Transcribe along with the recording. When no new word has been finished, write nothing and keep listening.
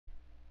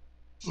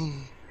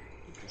Mm.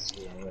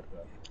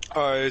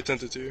 I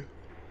sent it to you.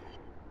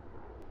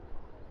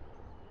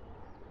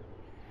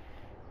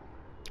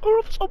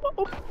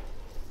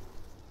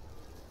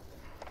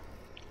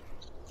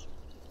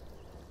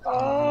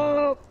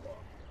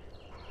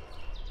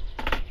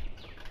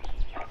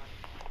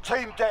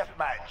 Team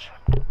deathmatch.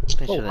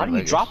 Oh, how do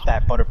you drop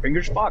that,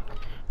 Butterfingers? Fuck.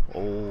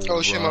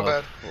 Oh shit, my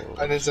bad.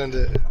 I didn't send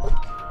it.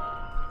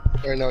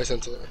 Alright, now I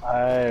sent it.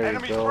 There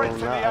we go.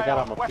 Now I got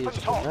on my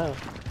PS4 now.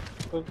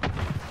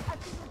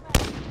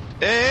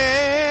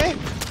 Hey!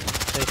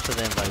 Thanks for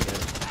the invite,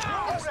 guys.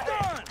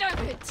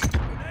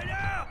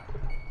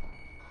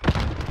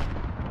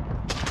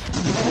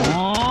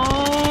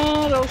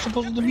 Oh, that was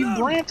supposed to be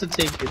Brant to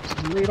take it.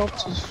 Just laid off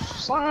to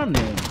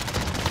Simon.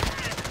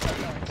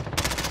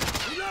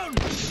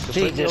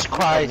 Jesus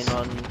Christ.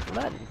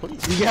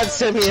 You gotta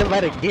send me an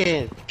invite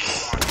again.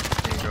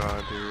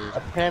 God, dude.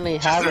 Apparently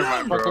have it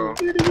fucking...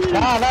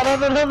 No.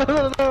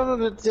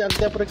 That's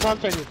what the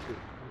contract is.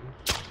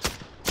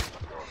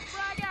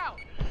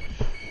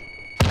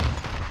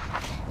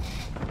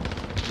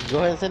 Go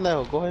ahead and send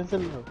that. Go ahead and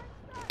send that.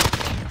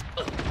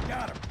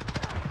 Got him.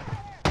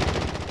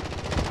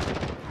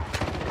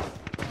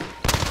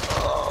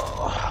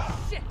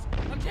 Shit!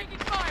 I'm taking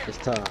fire! It's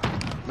time.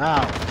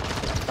 Now.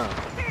 It's time.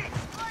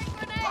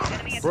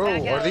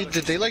 Bro,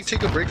 did they like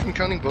take a break from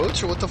counting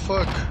votes or what the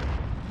fuck?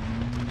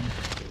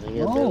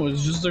 No,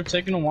 it's just they're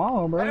taking a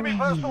while, bro. Enemy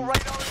personal radar.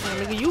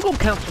 Nigga, you gon'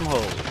 count some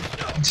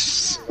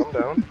hoes. I'm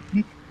down.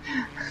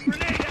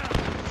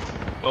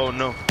 Oh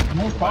no.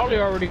 Most probably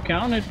already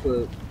counted,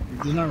 but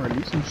they're not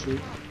releasing shit.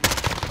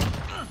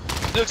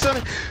 Look,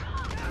 Sonny.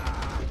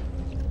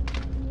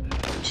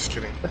 Just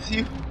kidding. That's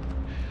you.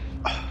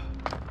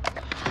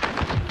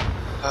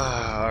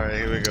 Alright,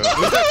 here we go.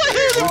 Who's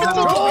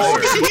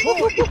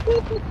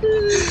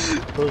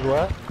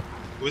what?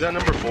 Who's that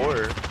number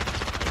 4?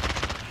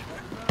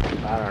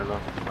 I don't know.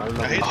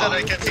 I hate that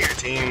I can't see your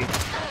team.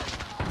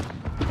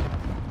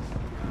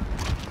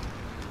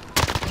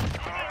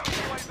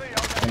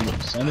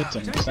 Send it to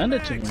him. Send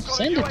it to him.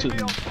 Send it to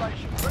him.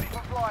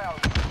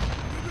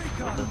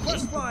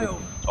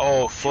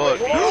 Oh fuck.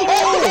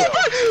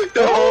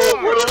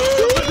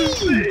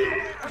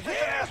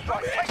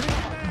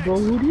 Bro,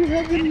 who do you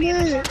have in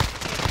there?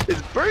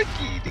 It's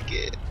Berkey to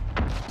get.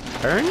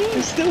 Ernie?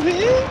 He's still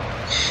here?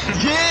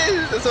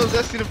 Yeah, that's what I was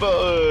asking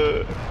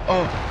about.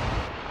 Oh,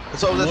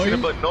 that's what I was asking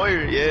about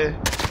Neuer. Yeah.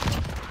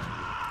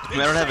 I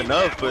mean, I don't have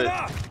enough, but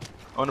I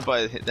want to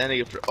buy that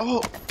nigga for.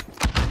 Oh.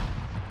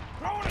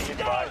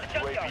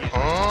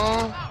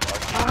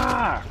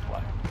 Ah!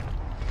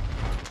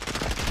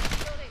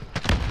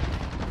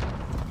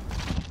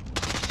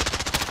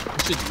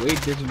 This is way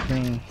different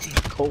than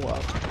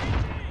co-op.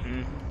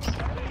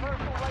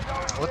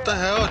 What the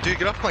hell, dude?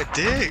 Get off my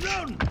dick!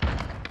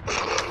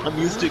 I'm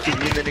used to it because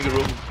me and that nigga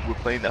Roman were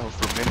playing that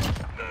for a minute.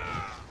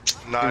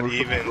 Not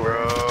even,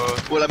 bro.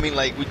 Well, I mean,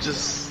 like, we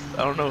just,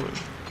 I don't know.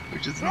 We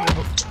just, you know.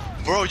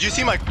 Bro, you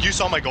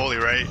saw my goalie,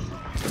 right?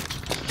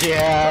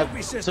 Yeah,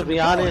 to be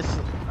honest,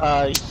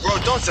 bro,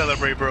 don't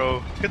celebrate,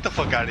 bro. Get the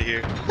fuck out of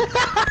here.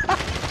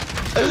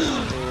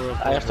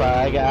 I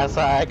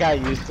got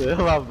used to it.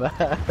 My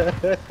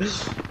bad.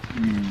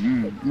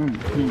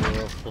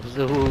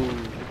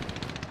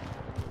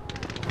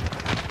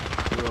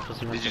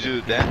 Did you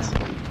do the dance?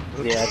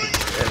 Yeah, I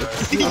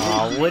did.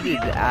 Aw, what did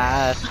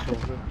ass?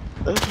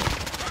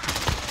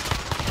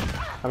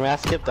 I mean, I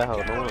skipped that whole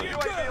one.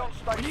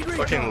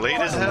 Fucking late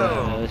as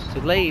hell. It's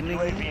too late,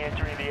 nigga. UAV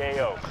entering the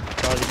AO.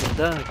 It's already been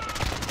done.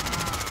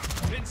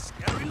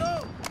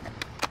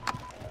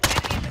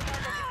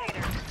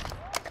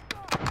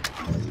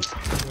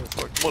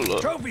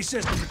 Trophy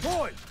system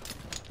deployed.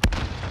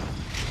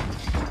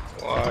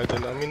 Why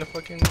did I mean to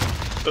fucking...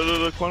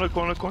 Look, corner.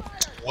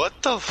 What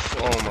the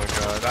oh my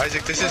god.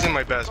 Isaac, this isn't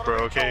my best, bro,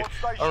 okay?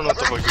 I don't know what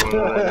the fuck you're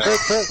doing.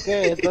 It's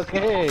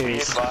okay. Be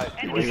advised,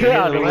 We're here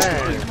to learn.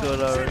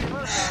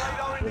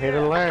 We're here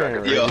to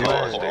learn. Yo,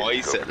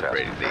 he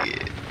celebrated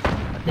it.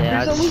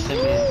 Yeah, I just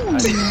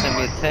sent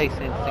me a text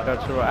and think I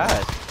threw her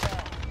ass.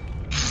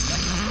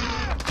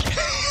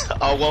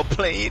 Oh, well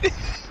played.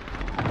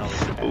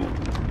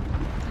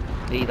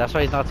 See, that's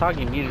why he's not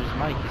talking. Mute his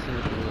mic.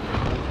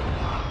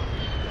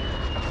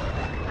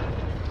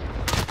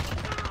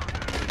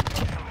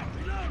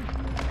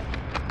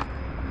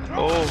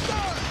 Oh.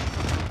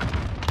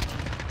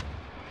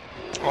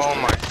 Oh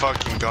my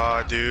fucking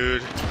god,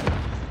 dude.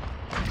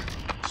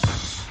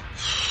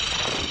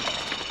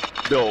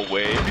 No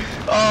way.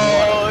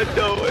 Oh,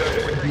 no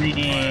way.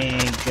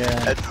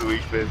 Nigga. That's a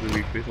weakness.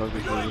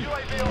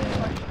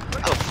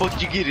 How the fuck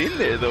you get in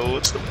there, though?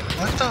 What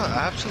the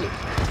absolute...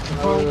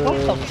 Bro, what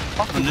the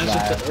fuck is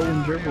that?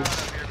 Owen dribble.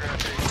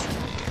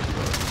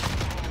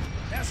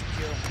 That's a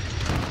kill.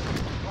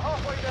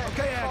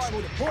 Okay,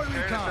 actual, deploy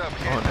recon.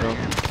 Oh, no.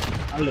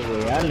 No,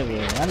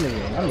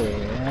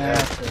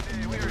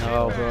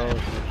 bro.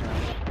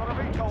 Got a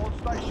recon on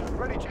station,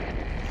 ready to...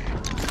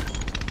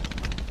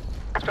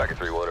 Striker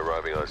 3-1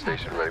 arriving on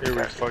station, ready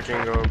Here for we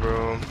fucking go,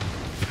 bro.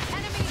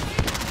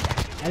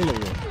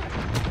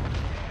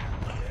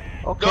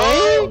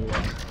 Okay.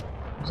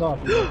 What's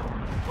up, man?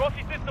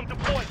 Trophy system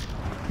deployed.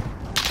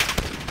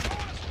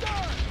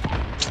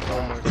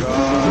 Oh my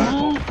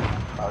god.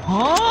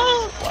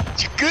 Huh?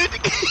 You good?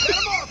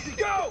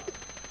 Go!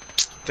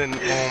 Then,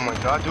 oh my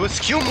god, do a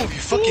skill move, you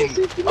fucking.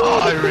 Oh,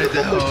 I read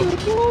that up.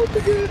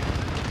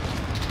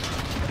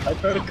 I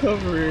try to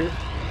cover it.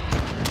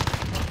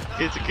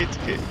 It's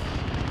okay.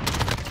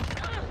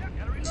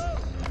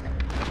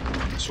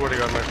 Swear to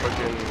god, my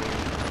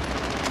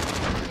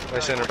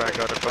center back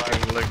got a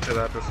fucking leg to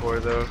that before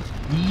though.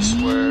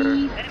 Swear.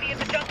 Enemy in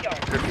the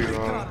junkyard. Could be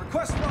wrong.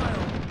 Request file.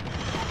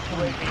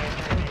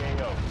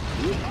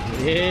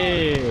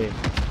 Yeah.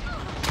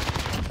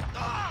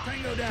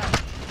 Tango down.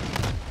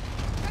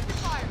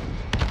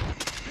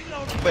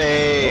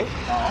 Wait.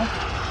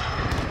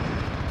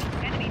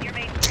 Enemy near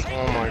main.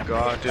 Oh my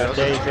god, dude. That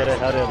day could have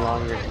held it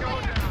longer.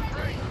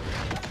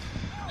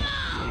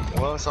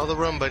 Well, I saw the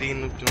run, buddy.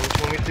 And do what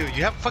you want me to do.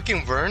 You have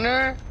fucking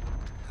Werner?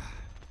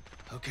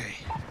 Okay.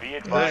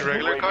 Is that a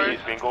regular card?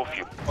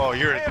 Oh,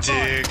 you're a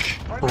dick.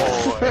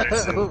 Oh,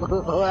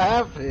 What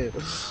happened?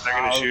 they're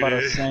gonna I was shoot about to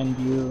it. send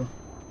you.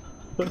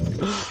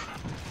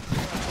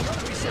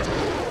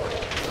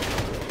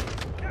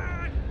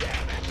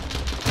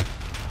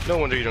 No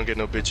wonder you don't get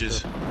no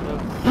bitches.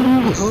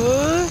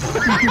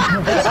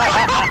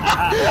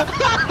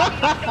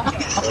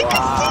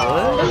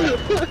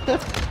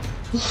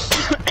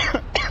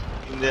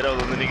 That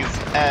other nigga's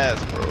ass,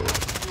 bro.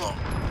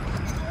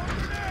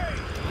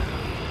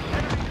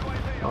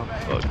 Oh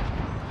fuck.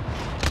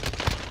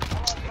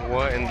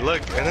 What? And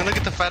look, and then look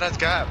at the fat ass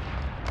gap.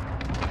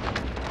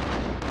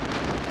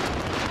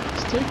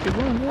 Just take it,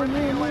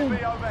 run.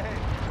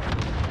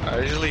 I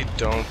usually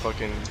don't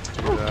fucking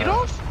do that. Get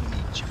off!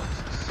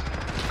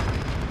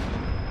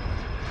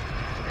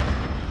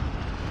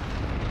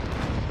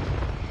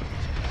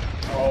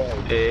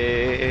 Oh,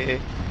 Hey.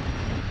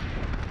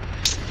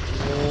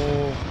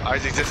 oh.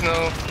 Isaac, just know.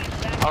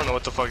 I don't know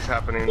what the fuck is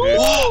happening, dude.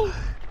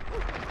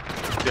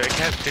 Dude, I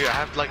can't. Dude, I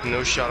have like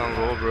no shot on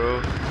goal, bro.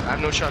 I have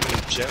no shot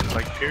in gem,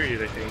 like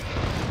period. I think.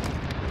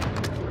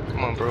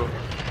 Come on, bro.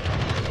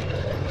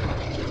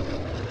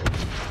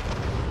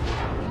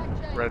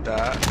 Read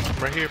that.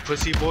 Right here,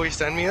 pussy boy,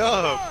 stand me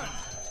up.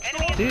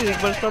 Dude, it's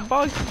about to start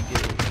boxing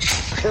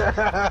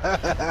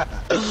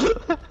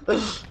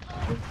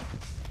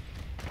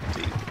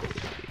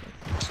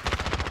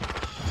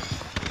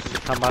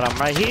How about I'm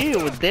right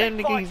here with damn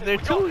niggas there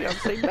too? I'm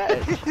saying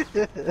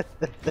that.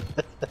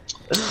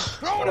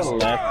 Left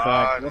back.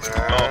 God,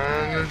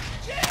 man.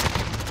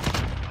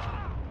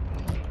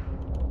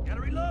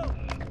 Gotta reload.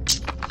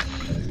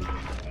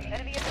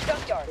 Enemy in the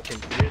junkyard. Fucking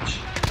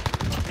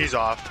bitch. He's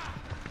off.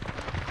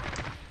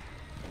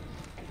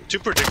 Too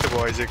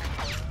predictable, Isaac.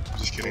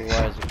 Just kidding.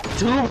 Why is it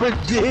too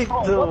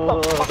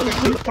predictable?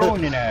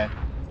 Throwing it at.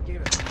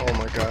 Oh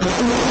my god.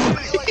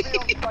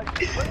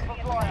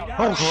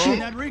 Oh shit!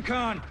 That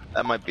recon.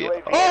 That might be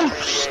it.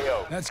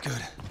 Oh, that's good.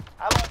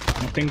 I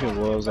think it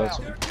was. That's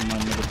my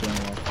nigga doing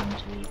left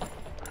into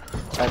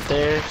it. Right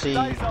there, see,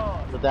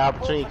 with the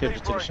opportunity, you could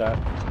just take a shot.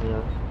 You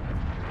know,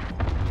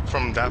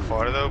 From that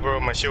far though, bro,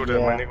 my shit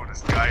would've, my nigga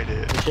would've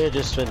guided. you should have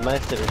just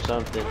finessed it or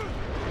something.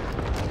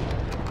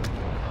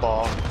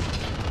 Ball.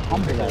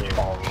 I'm that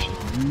ball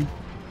shit.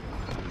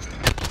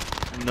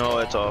 No,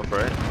 it's off,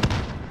 right?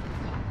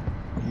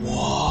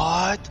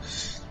 What?